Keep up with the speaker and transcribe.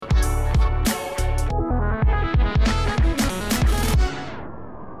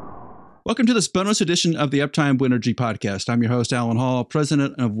Welcome to this bonus edition of the Uptime Wind Energy Podcast. I'm your host, Alan Hall,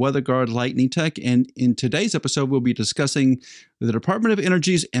 president of WeatherGuard Lightning Tech, and in today's episode, we'll be discussing the Department of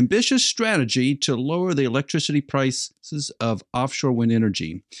Energy's ambitious strategy to lower the electricity prices of offshore wind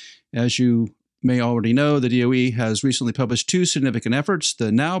energy. As you may already know, the DOE has recently published two significant efforts,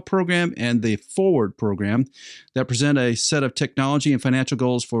 the NOW program and the Forward program, that present a set of technology and financial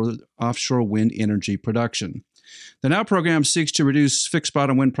goals for offshore wind energy production. The NOW program seeks to reduce fixed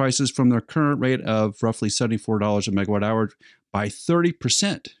bottom wind prices from their current rate of roughly $74 a megawatt hour by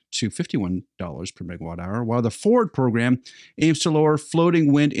 30% to $51 per megawatt hour, while the Forward program aims to lower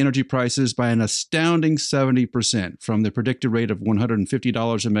floating wind energy prices by an astounding 70% from the predicted rate of $150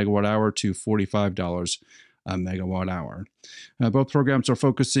 a megawatt hour to $45 a megawatt hour. Both programs are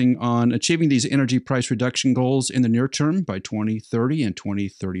focusing on achieving these energy price reduction goals in the near term by 2030 and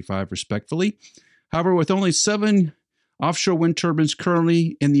 2035, respectively. However, with only 7 offshore wind turbines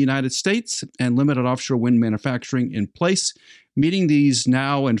currently in the United States and limited offshore wind manufacturing in place, meeting these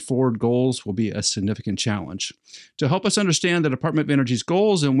NOW and Forward goals will be a significant challenge. To help us understand the Department of Energy's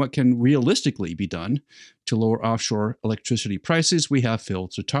goals and what can realistically be done to lower offshore electricity prices, we have Phil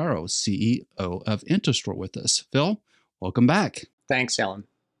Totaro, CEO of Offshore, with us. Phil, welcome back. Thanks, Alan.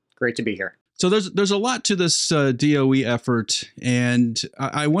 Great to be here. So there's a lot to this DOE effort, and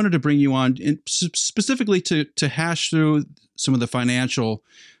I wanted to bring you on specifically to hash through some of the financial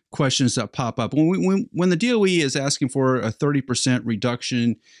questions that pop up. When the DOE is asking for a 30%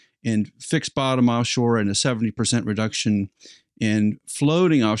 reduction in fixed bottom offshore and a 70% reduction in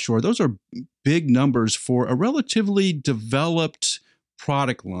floating offshore, those are big numbers for a relatively developed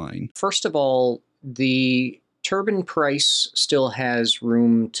product line. First of all, the turbine price still has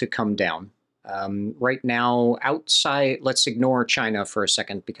room to come down. Right now, outside, let's ignore China for a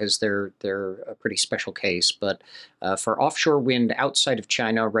second because they're a pretty special case. But for offshore wind outside of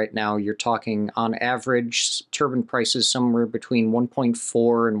China right now, you're talking on average turbine prices somewhere between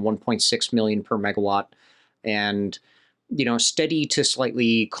 1.4 and 1.6 million per megawatt, and steady to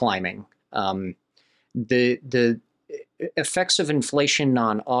slightly climbing. The effects of inflation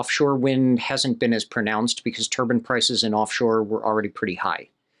on offshore wind hasn't been as pronounced because turbine prices in offshore were already pretty high.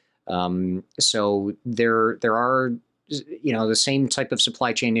 So there are, the same type of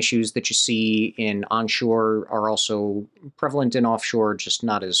supply chain issues that you see in onshore are also prevalent in offshore, just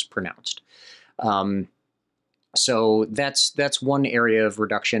not as pronounced. So that's one area of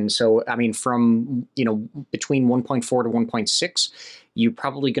reduction. So, I mean, from, between 1.4 to 1.6, you're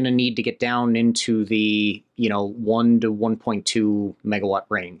probably going to need to get down into the, 1 to 1.2 megawatt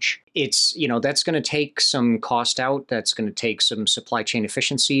range. It's, that's going to take some cost out. That's going to take some supply chain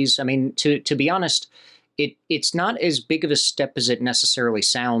efficiencies. I mean, to be honest, it's not as big of a step as it necessarily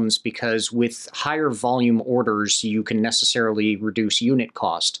sounds, because with higher volume orders, you can necessarily reduce unit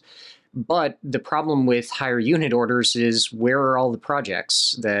cost. But the problem with higher unit orders is, where are all the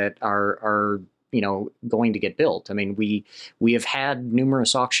projects that are going to get built? I mean, we have had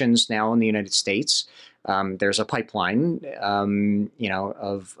numerous auctions now in the United States. There's a pipeline,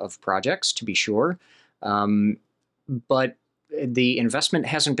 of projects, to be sure. But the investment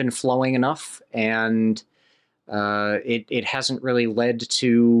hasn't been flowing enough, and it hasn't really led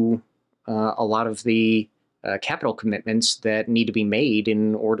to a lot of the capital commitments that need to be made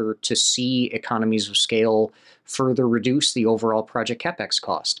in order to see economies of scale further reduce the overall project capex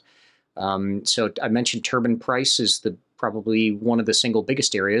cost. So I mentioned turbine price is probably one of the single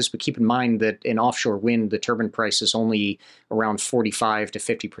biggest areas, but keep in mind that in offshore wind, the turbine price is only around 45 to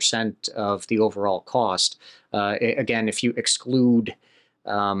 50% of the overall cost. Again, if you exclude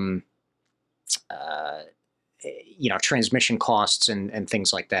transmission costs and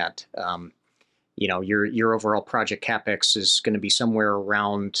things like that. Your overall project capex is going to be somewhere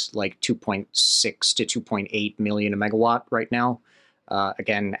around like 2.6 to 2.8 million a megawatt right now.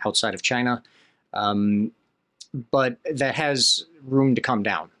 Again, outside of China. But that has room to come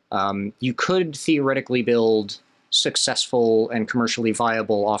down. You could theoretically build successful and commercially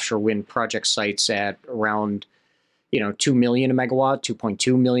viable offshore wind project sites at around, 2 million a megawatt,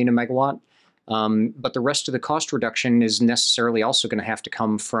 2.2 million a megawatt. But the rest of the cost reduction is necessarily also going to have to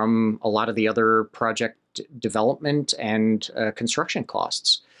come from a lot of the other project development and construction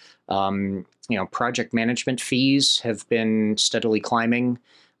costs. Project management fees have been steadily climbing.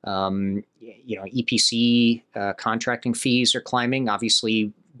 EPC contracting fees are climbing.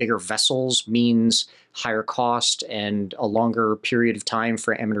 Obviously, bigger vessels means higher cost and a longer period of time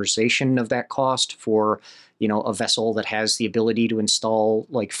for amortization of that cost for, a vessel that has the ability to install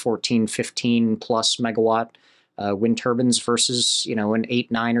like 14, 15 plus megawatt wind turbines versus, an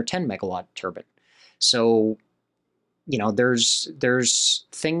 8, 9, or 10 megawatt turbine. So there's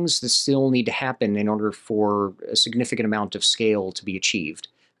things that still need to happen in order for a significant amount of scale to be achieved,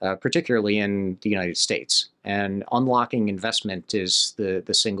 particularly in the United States. And unlocking investment is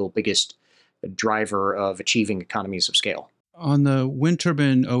the single biggest driver of achieving economies of scale. On the wind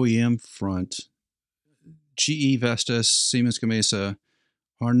turbine OEM front, GE, Vestas, Siemens Gamesa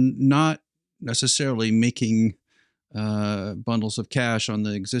are not necessarily making bundles of cash on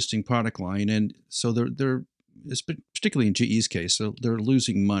the existing product line, and so they're particularly in GE's case, so they're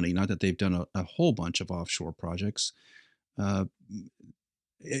losing money. Not that they've done a whole bunch of offshore projects. Uh,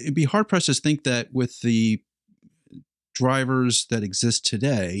 it'd be hard pressed to think that with the drivers that exist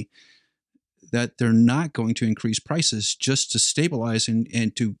today, that they're not going to increase prices just to stabilize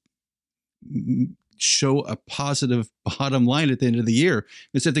and to show a positive bottom line at the end of the year.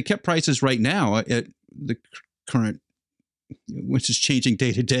 Is that they kept prices right now at the current, which is changing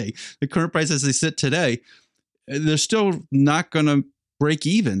day to day, the current price as they sit today, they're still not going to break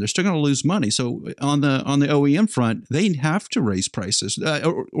even. They're still going to lose money. So on the OEM front, they have to raise prices,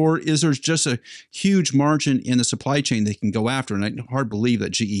 or is there just a huge margin in the supply chain they can go after? And I hard believe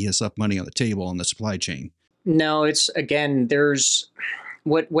that GE has left money on the table on the supply chain. No, it's again, there's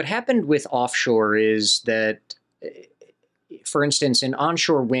what happened with offshore is that, for instance, in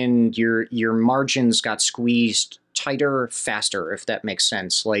onshore wind, your margins got squeezed tighter, faster, if that makes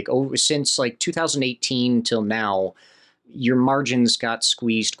sense. Like since like 2018 till now, your margins got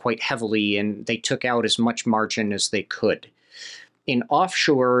squeezed quite heavily, and they took out as much margin as they could. In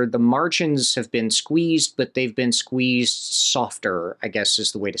offshore, the margins have been squeezed, but they've been squeezed softer, I guess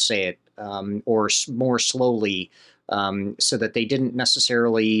is the way to say it, or more slowly, so that they didn't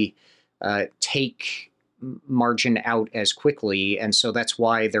necessarily take margin out as quickly. And so that's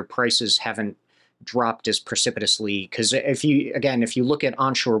why their prices haven't dropped as precipitously. Because if you look at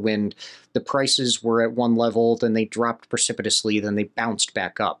onshore wind, the prices were at one level, then they dropped precipitously, then they bounced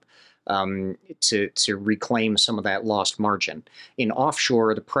back up to reclaim some of that lost margin. In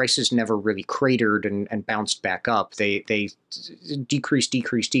offshore, the prices never really cratered and bounced back up. They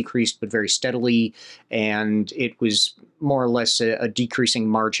decreased, but very steadily, and it was more or less a decreasing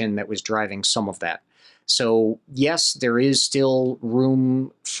margin that was driving some of that. So yes, there is still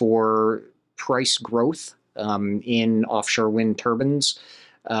room for price growth in offshore wind turbines.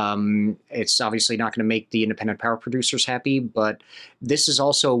 It's obviously not going to make the independent power producers happy, but this is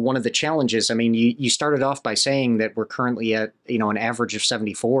also one of the challenges. I mean, you started off by saying that we're currently at, an average of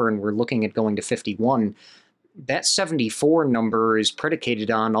 74 and we're looking at going to 51. That 74 number is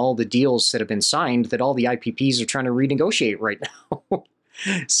predicated on all the deals that have been signed that all the IPPs are trying to renegotiate right now.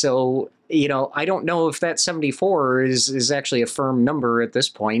 So, I don't know if that 74 is actually a firm number at this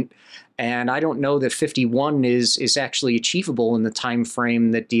point. And I don't know that 51 is actually achievable in the time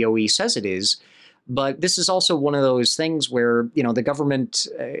frame that DOE says it is. But this is also one of those things where, the government,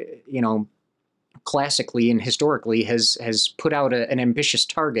 classically and historically has put out an ambitious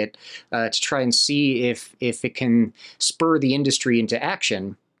target to try and see if it can spur the industry into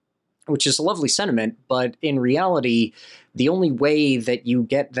action, which is a lovely sentiment. But in reality, the only way that you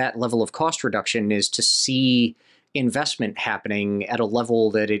get that level of cost reduction is to see investment happening at a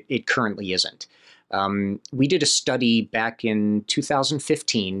level that it currently isn't. We did a study back in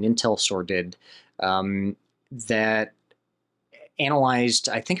 2015, Intelsor did, that analyzed,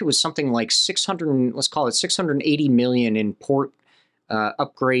 I think it was something like 680 million in port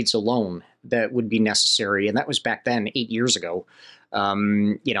upgrades alone that would be necessary. And that was back then, 8 years ago.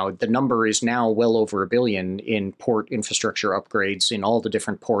 The number is now well over $1 billion in port infrastructure upgrades in all the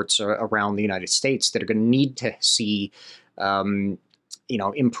different ports around the United States that are going to need to see,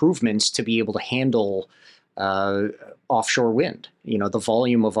 improvements to be able to handle offshore wind. The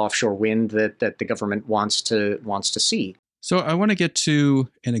volume of offshore wind that the government wants to see. So I want to get to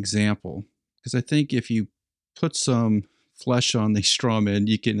an example, because I think if you put some flesh on the straw man,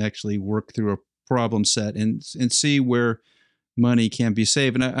 you can actually work through a problem set and see where money can be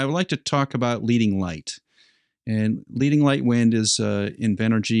saved. And I would like to talk about Leading Light. And Leading Light Wind is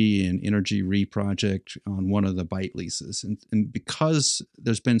Invenergy and Energy Re project on one of the BITE leases. And because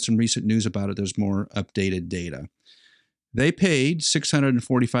there's been some recent news about it, there's more updated data. They paid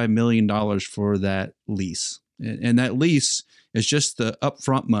 $645 million for that lease. And that lease is just the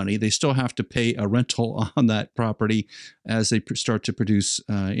upfront money. They still have to pay a rental on that property as they start to produce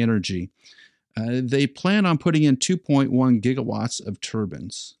energy. They plan on putting in 2.1 gigawatts of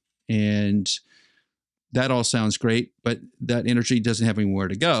turbines. And that all sounds great, but that energy doesn't have anywhere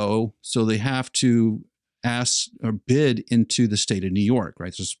to go. So they have to ask or bid into the state of New York,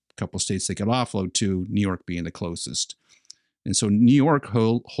 right? There's a couple of states they could offload to, New York being the closest. And so New York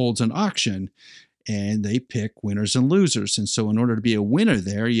holds an auction. and they pick winners and losers. And so in order to be a winner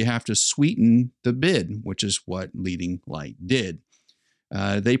there, you have to sweeten the bid, which is what Leading Light did.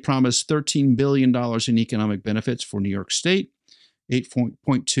 They promised $13 billion in economic benefits for New York State,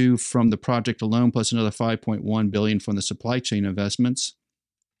 8.2 from the project alone, plus another 5.1 billion from the supply chain investments.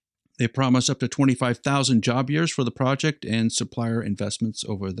 They promised up to 25,000 job years for the project and supplier investments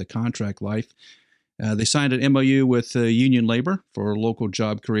over the contract life. They signed an MOU with union labor for local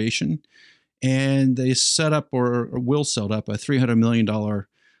job creation, and they set up or will set up a $300 million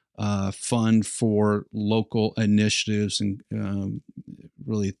fund for local initiatives and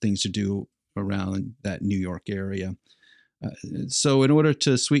really things to do around that New York area. So in order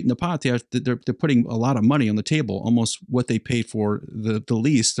to sweeten the pot, they're putting a lot of money on the table, almost what they paid for the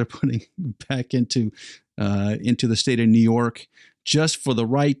lease. They're putting back into the state of New York just for the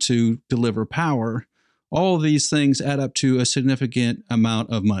right to deliver power. All of these things add up to a significant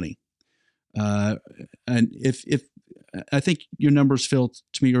amount of money. And if I think your numbers, Phil,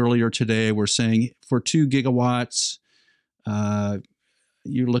 to me earlier today were saying for 2 gigawatts,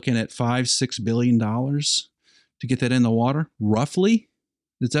 you're looking at $5-6 billion to get that in the water, roughly.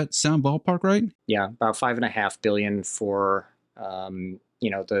 Does that sound ballpark right? Yeah, about $5.5 billion for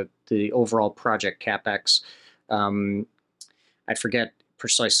the overall project capex. I forget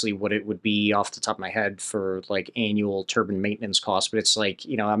precisely what it would be off the top of my head for like annual turbine maintenance costs, but it's like,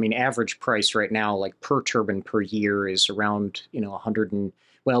 average price right now, like per turbine per year is around,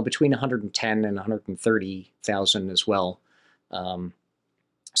 between 110 and 130,000 as well.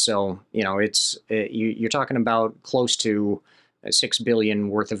 So, you're talking about close to $6 billion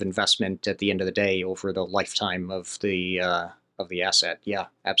worth of investment at the end of the day over the lifetime of the asset. Yeah,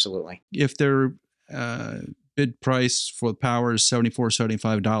 absolutely. If their bid price for power is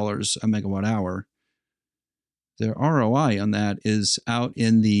 $75 a megawatt hour, their ROI on that is out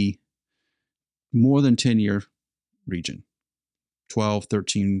in the more than 10-year region, 12,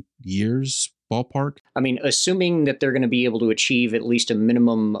 13 years ballpark. I mean, assuming that they're going to be able to achieve at least a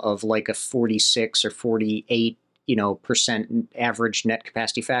minimum of like a 46 or 48, % average net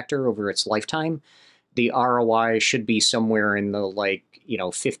capacity factor over its lifetime, the ROI should be somewhere in the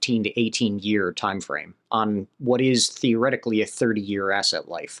 15 to 18 year time frame on what is theoretically a 30-year asset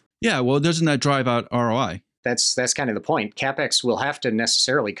life. Yeah, well, doesn't that drive out ROI? That's kind of the point. CapEx will have to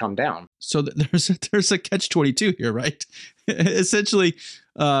necessarily come down. So there's a catch-22 here, right? Essentially,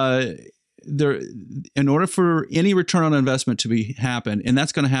 in order for any return on investment to happen, and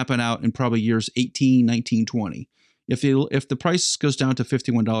that's going to happen out in probably years 18, 19, 20. If the price goes down to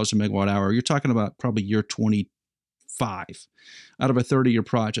 $51 a megawatt hour, you're talking about probably year 25 out of a 30-year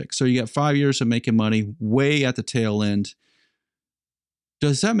project. So you got 5 years of making money way at the tail end.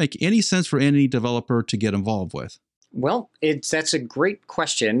 Does that make any sense for any developer to get involved with? Well, that's a great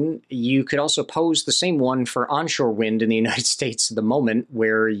question. You could also pose the same one for onshore wind in the United States at the moment,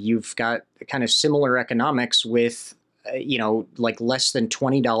 where you've got kind of similar economics with, less than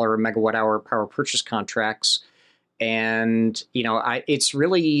 $20 a megawatt hour power purchase contracts. And, it's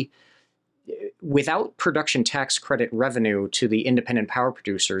really, without production tax credit revenue to the independent power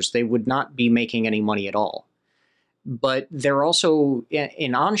producers, they would not be making any money at all. But they're also,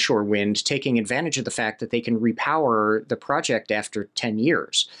 in onshore wind, taking advantage of the fact that they can repower the project after 10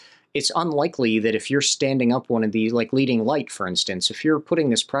 years. It's unlikely that if you're standing up one of these, like Leading Light, for instance, if you're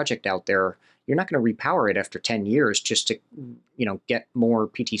putting this project out there, you're not going to repower it after 10 years just to, get more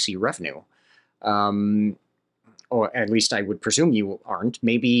PTC revenue. Or at least I would presume you aren't.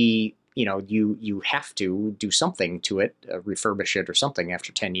 Maybe, you have to do something to it, refurbish it or something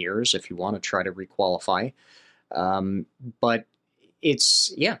after 10 years if you want to try to requalify. But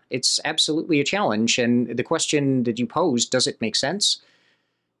it's absolutely a challenge. And the question that you posed, does it make sense?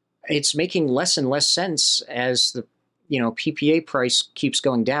 It's making less and less sense as the, PPA price keeps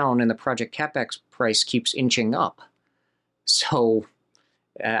going down and the project CapEx price keeps inching up. So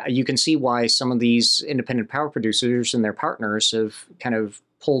you can see why some of these independent power producers and their partners have kind of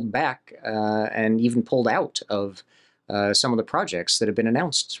pulled back and even pulled out of some of the projects that have been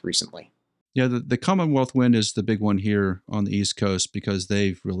announced recently. Yeah, the Commonwealth Wind is the big one here on the East Coast because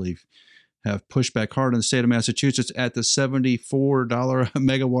they've really have pushed back hard in the state of Massachusetts at the $74 a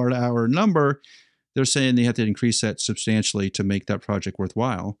megawatt hour number. They're saying they have to increase that substantially to make that project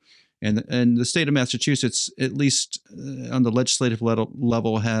worthwhile. And the state of Massachusetts, at least on the legislative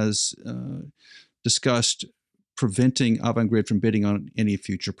level, has discussed preventing Avangrid from bidding on any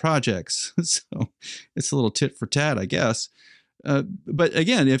future projects. So it's a little tit for tat, I guess. But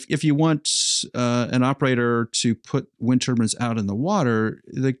again, if you want an operator to put wind turbines out in the water,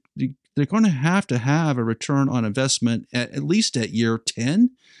 they're going to have a return on investment at least at year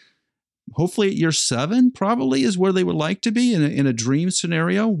 10, hopefully at year 7 probably is where they would like to be in a dream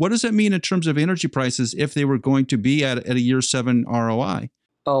scenario. What does that mean in terms of energy prices if they were going to be at a year 7 ROI?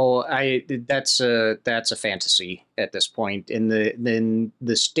 Oh, that's a fantasy at this point. In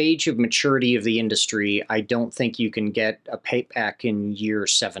the stage of maturity of the industry, I don't think you can get a payback in year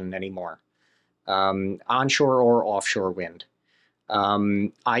 7 anymore, onshore or offshore wind.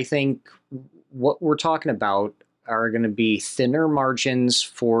 I think what we're talking about are going to be thinner margins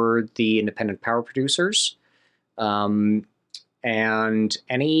for the independent power producers. And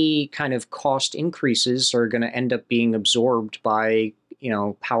any kind of cost increases are going to end up being absorbed by,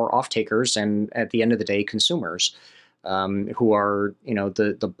 power off-takers and, at the end of the day, consumers, who are,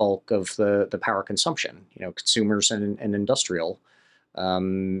 the bulk of the power consumption. Consumers and industrial,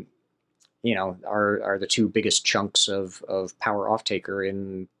 are the two biggest chunks of power off-taker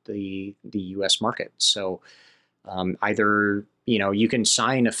in the U.S. market. So either, you can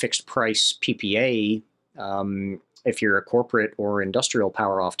sign a fixed price PPA, if you're a corporate or industrial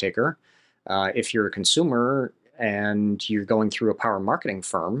power off-taker. If you're a consumer and you're going through a power marketing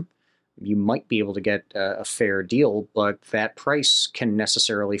firm, you might be able to get a fair deal, but that price can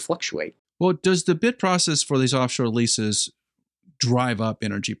necessarily fluctuate. Well, does the bid process for these offshore leases drive up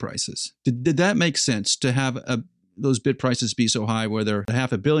energy prices? Did that make sense to have those bid prices be so high where they're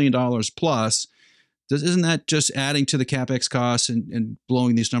 $500 million plus? Isn't that just adding to the CapEx costs and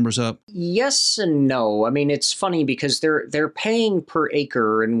blowing these numbers up? Yes and no. I mean, it's funny because they're paying per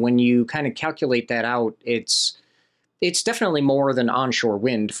acre, and when you kind of calculate that out, it's definitely more than onshore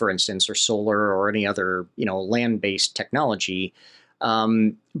wind, for instance, or solar or any other land-based technology.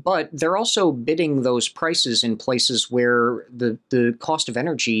 But they're also bidding those prices in places where the cost of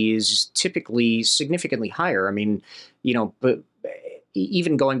energy is typically significantly higher. I mean, but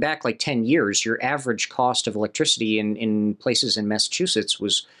even going back like 10 years, your average cost of electricity in places in Massachusetts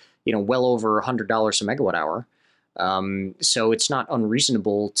was, well over $100 a megawatt hour. So it's not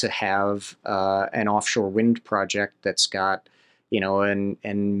unreasonable to have an offshore wind project that's got, close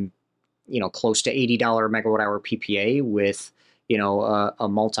to $80 megawatt hour PPA with, a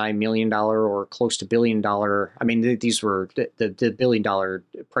multi-million-dollar or close to billion-dollar. I mean, these were the billion-dollar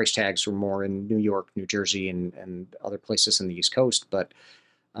price tags were more in New York, New Jersey, and other places in the East Coast. But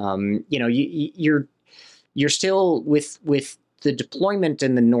you're still with the deployment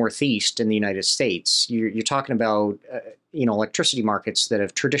in the Northeast in the United States. You're talking about electricity markets that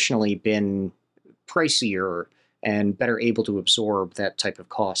have traditionally been pricier and better able to absorb that type of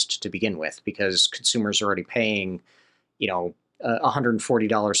cost to begin with, because consumers are already paying,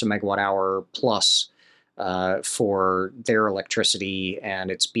 $140 a megawatt hour plus for their electricity,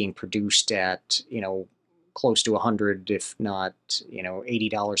 and it's being produced at close to 100, if not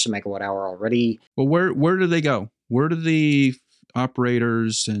 $80 a megawatt hour already. Well, where do they go? Where do the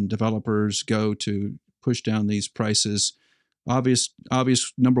operators and developers go to push down these prices? Obvious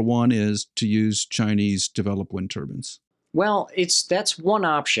number one is to use Chinese developed wind turbines. Well, that's one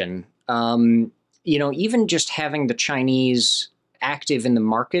option. Even just having the Chinese active in the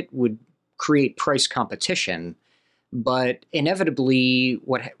market would create price competition. But inevitably,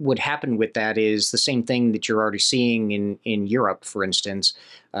 what would happen with that is the same thing that you're already seeing in Europe, for instance.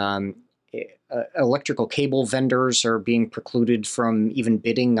 Electrical cable vendors are being precluded from even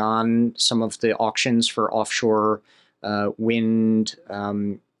bidding on some of the auctions for offshore wind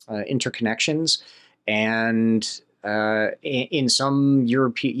interconnections. And in some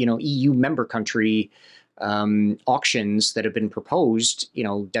European, EU member country auctions that have been proposed,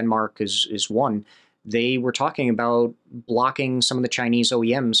 Denmark is one. They were talking about blocking some of the Chinese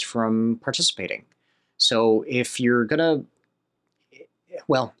OEMs from participating. So if you're gonna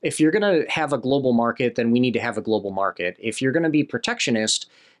have a global market, then we need to have a global market. If you're gonna be protectionist,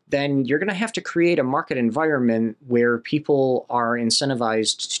 then you're gonna have to create a market environment where people are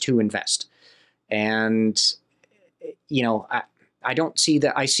incentivized to invest. And I don't see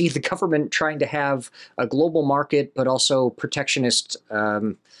that. I see the government trying to have a global market, but also protectionist,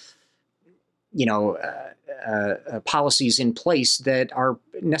 policies in place that are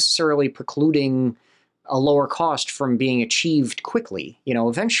necessarily precluding a lower cost from being achieved quickly.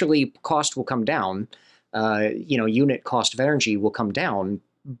 Eventually cost will come down. Unit cost of energy will come down,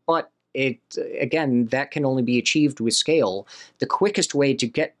 but that can only be achieved with scale. The quickest way to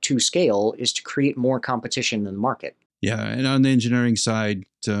get to scale is to create more competition in the market. Yeah, and on the engineering side,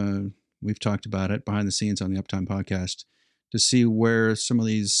 we've talked about it behind the scenes on the Uptime podcast to see where some of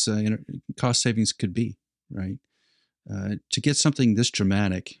these cost savings could be, right? To get something this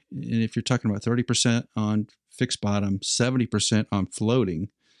dramatic, and if you're talking about 30% on fixed bottom, 70% on floating,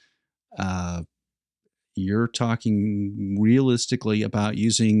 you're talking realistically about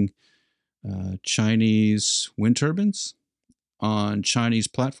using Chinese wind turbines on Chinese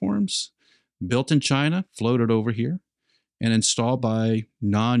platforms, built in China, floated over here, and installed by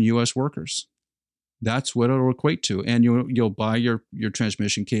non-U.S. workers. That's what it'll equate to. And you'll buy your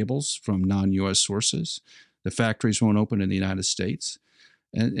transmission cables from non-U.S. sources. The factories won't open in the United States.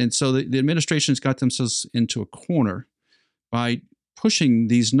 And so the administration's got themselves into a corner by pushing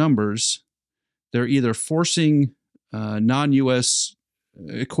these numbers. They're either forcing non-U.S.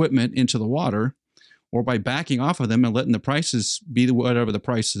 equipment into the water, or by backing off of them and letting the prices be whatever the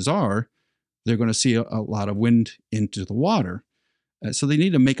prices are, they're going to see a lot of wind into the water. So they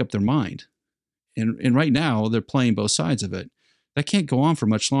need to make up their mind. And right now, they're playing both sides of it. That can't go on for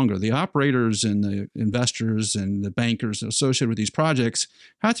much longer. The operators and the investors and the bankers associated with these projects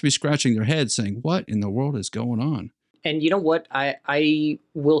have to be scratching their heads saying, what in the world is going on? And you know what? I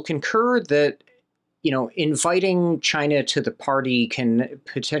will concur that, inviting China to the party can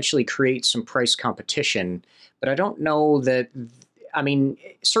potentially create some price competition. But I don't know that,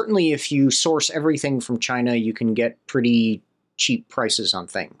 certainly if you source everything from China, you can get pretty cheap prices on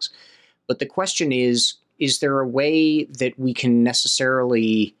things. But the question is there a way that we can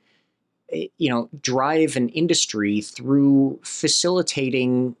necessarily, drive an industry through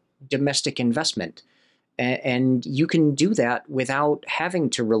facilitating domestic investment? And you can do that without having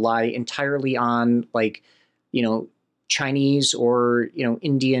to rely entirely on Chinese or,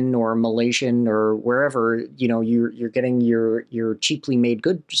 Indian or Malaysian or wherever, you're getting your cheaply made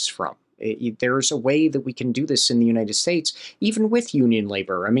goods from. There's a way that we can do this in the United States, even with union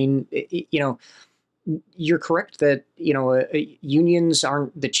labor. You're correct that, unions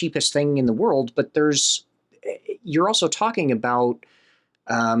aren't the cheapest thing in the world, but you're also talking about,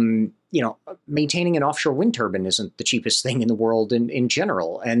 maintaining an offshore wind turbine isn't the cheapest thing in the world in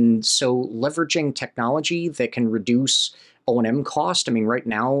general. And so leveraging technology that can reduce O&M cost. Right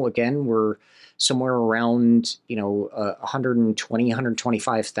now, again, we're somewhere around, 120,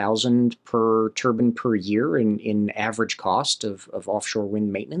 125,000 per turbine per year in average cost of offshore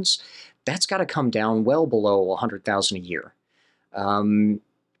wind maintenance. That's got to come down well below 100,000 a year.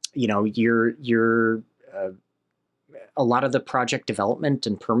 A lot of the project development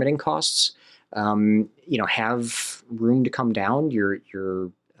and permitting costs, have room to come down.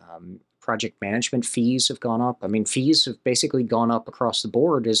 Your project management fees have gone up. Fees have basically gone up across the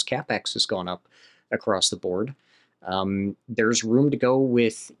board as CapEx has gone up across the board. There's room to go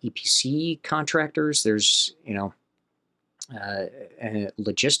with EPC contractors. There's,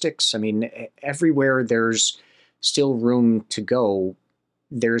 logistics. Everywhere there's still room to go.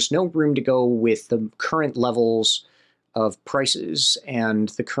 There's no room to go with the current levels of prices and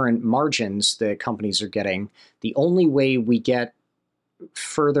the current margins that companies are getting. The only way we get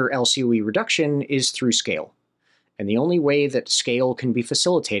further LCOE reduction is through scale. And the only way that scale can be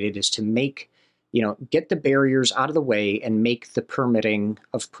facilitated is to get the barriers out of the way and make the permitting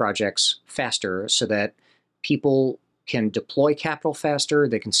of projects faster so that people can deploy capital faster,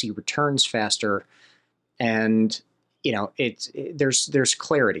 they can see returns faster, and there's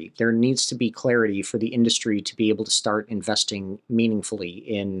clarity. There needs to be clarity for the industry to be able to start investing meaningfully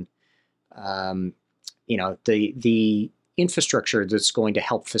in, the infrastructure that's going to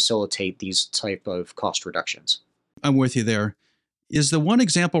help facilitate these type of cost reductions. I'm with you there. Is the one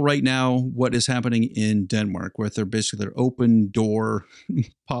example right now what is happening in Denmark, with their open door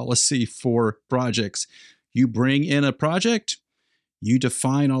policy for projects? You bring in a project, you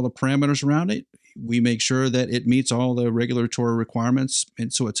define all the parameters around it. We make sure that it meets all the regulatory requirements.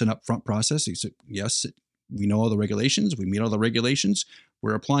 And so it's an upfront process. You say, yes, we know all the regulations. We meet all the regulations.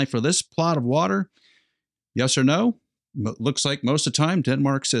 We're applying for this plot of water. Yes or no? Looks like most of the time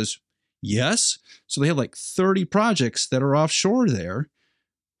Denmark says yes. So they have 30 projects that are offshore there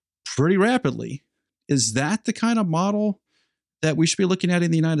pretty rapidly. Is that the kind of model that we should be looking at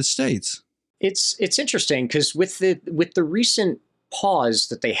in the United States? It's interesting because with the recent pause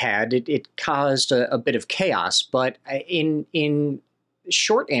that they had, it caused a bit of chaos. But in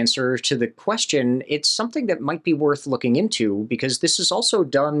short answer to the question, it's something that might be worth looking into, because this is also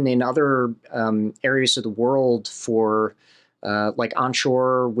done in other areas of the world for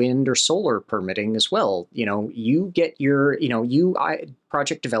onshore wind or solar permitting as well. You get your,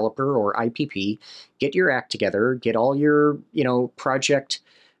 project developer or IPP, get your act together, get all your, project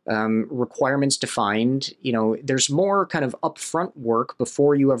requirements defined. There's more kind of upfront work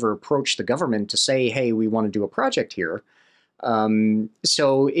before you ever approach the government to say, hey, we want to do a project here.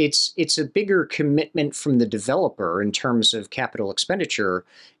 So it's a bigger commitment from the developer in terms of capital expenditure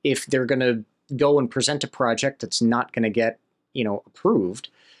if they're going to go and present a project that's not going to get, approved.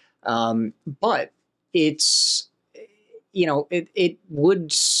 But it's, it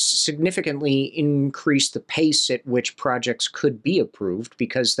would significantly increase the pace at which projects could be approved,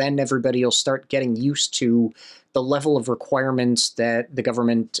 because then everybody will start getting used to the level of requirements that the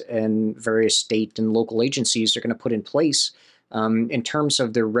government and various state and local agencies are going to put in place in terms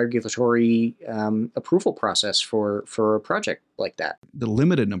of their regulatory approval process for a project like that. The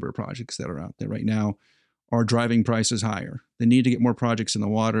limited number of projects that are out there right now are driving prices higher. They need to get more projects in the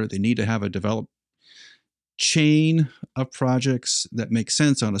water. They need to have a developed chain of projects that make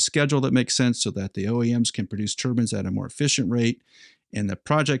sense on a schedule that makes sense, so that the OEMs can produce turbines at a more efficient rate and the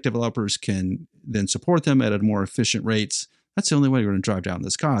project developers can then support them at a more efficient rates. That's the only way we're going to drive down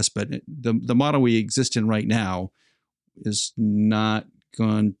this cost. But the model we exist in right now is not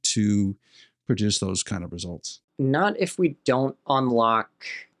going to produce those kind of results. Not if we don't unlock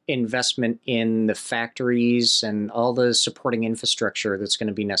investment in the factories and all the supporting infrastructure that's going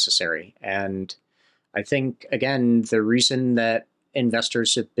to be necessary. And I think, again, the reason that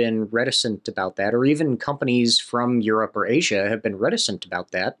investors have been reticent about that, or even companies from Europe or Asia have been reticent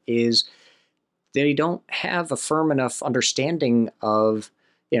about that, is they don't have a firm enough understanding of,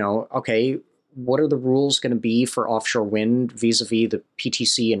 okay, what are the rules going to be for offshore wind vis-a-vis the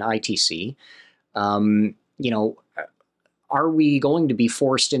PTC and ITC? Are we going to be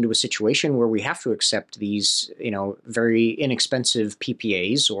forced into a situation where we have to accept these, very inexpensive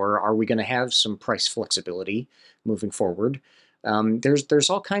PPAs, or are we going to have some price flexibility moving forward? There's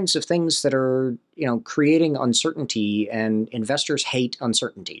all kinds of things that are, creating uncertainty, and investors hate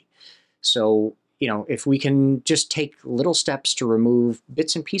uncertainty. So, if we can just take little steps to remove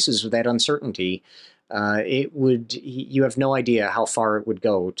bits and pieces of that uncertainty, you have no idea how far it would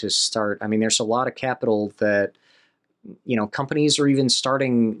go to start. I mean, there's a lot of capital that, companies are even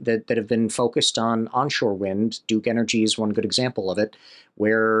starting that have been focused on onshore wind. Duke Energy is one good example of it,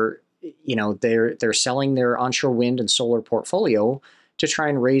 where, they're selling their onshore wind and solar portfolio to try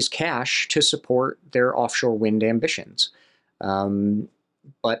and raise cash to support their offshore wind ambitions.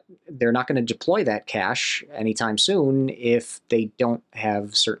 But they're not going to deploy that cash anytime soon if they don't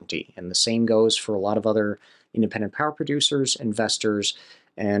have certainty. And the same goes for a lot of other independent power producers, investors,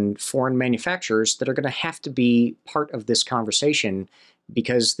 and foreign manufacturers that are going to have to be part of this conversation,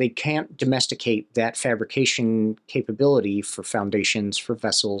 because they can't domesticate that fabrication capability for foundations, for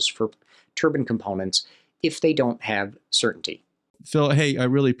vessels, for turbine components if they don't have certainty. Phil, hey, I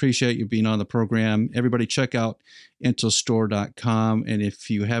really appreciate you being on the program. Everybody check out intostore.com. And if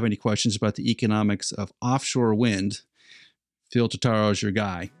you have any questions about the economics of offshore wind, Phil Totaro is your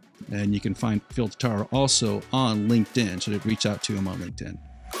guy. And you can find Phil Totaro also on LinkedIn. So reach out to him on LinkedIn.